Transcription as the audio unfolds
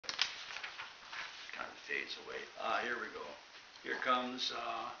fades away. Here we go. Here comes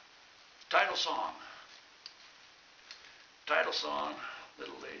title song. Title song,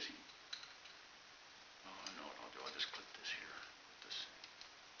 Little Lazy. Oh, no, I'll just click this here. Put this.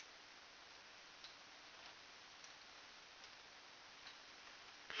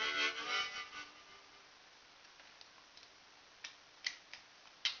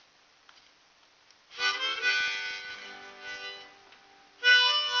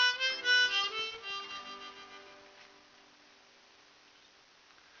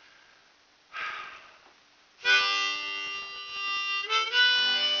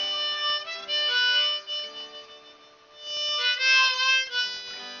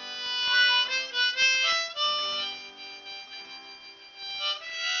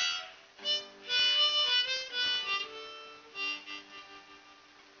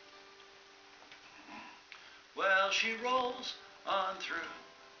 Well, she rolls on through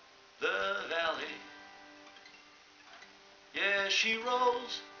the valley. Yeah, she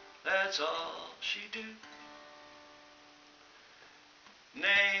rolls, that's all she do.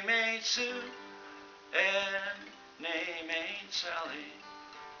 Name ain't Sue, and name ain't Sally.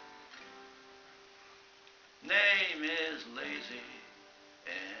 Name is lazy,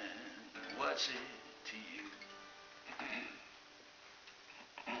 and what's it to you?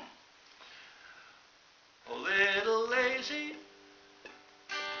 A little lazy,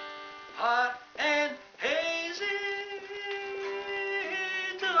 hot and hazy,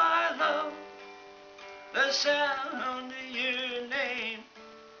 do I love the sound of your name.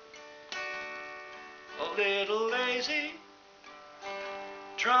 A little lazy,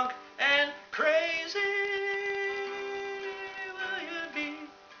 drunk and crazy, will you be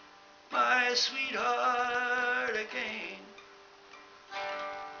my sweetheart again?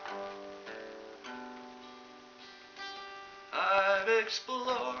 I've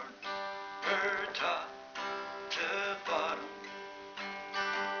explored her top to bottom.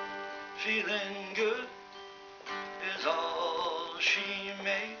 Feeling good is all she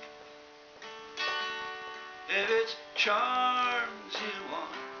make. If it's charms you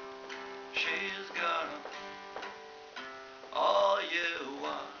want, she's got 'em. All you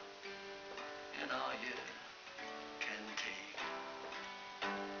want and all you can take.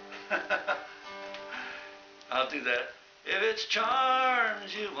 I'll do that. If it's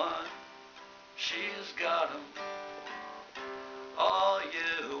charms you want, she's got 'em. All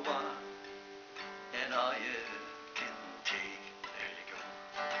you want and all you can take. There you go.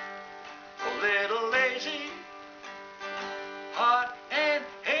 A little lazy, hot and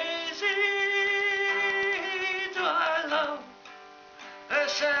hazy, do I love the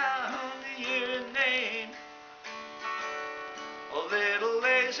sound of your name. A little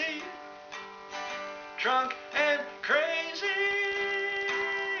lazy, drunk and crazy,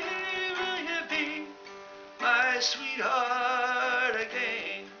 will you be my sweetheart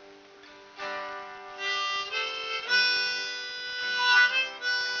again?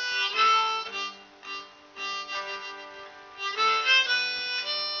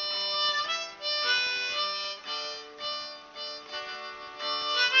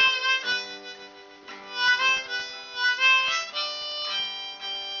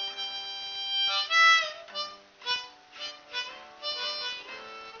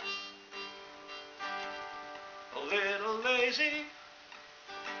 A little lazy,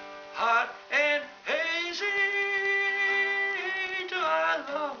 hot and hazy, do I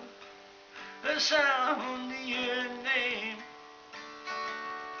love the sound of your name.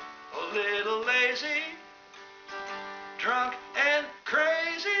 A little lazy, drunk and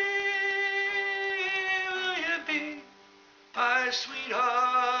crazy, will you be my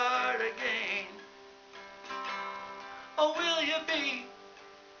sweetheart again? Oh, will you be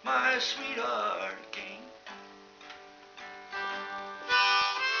my sweetheart again?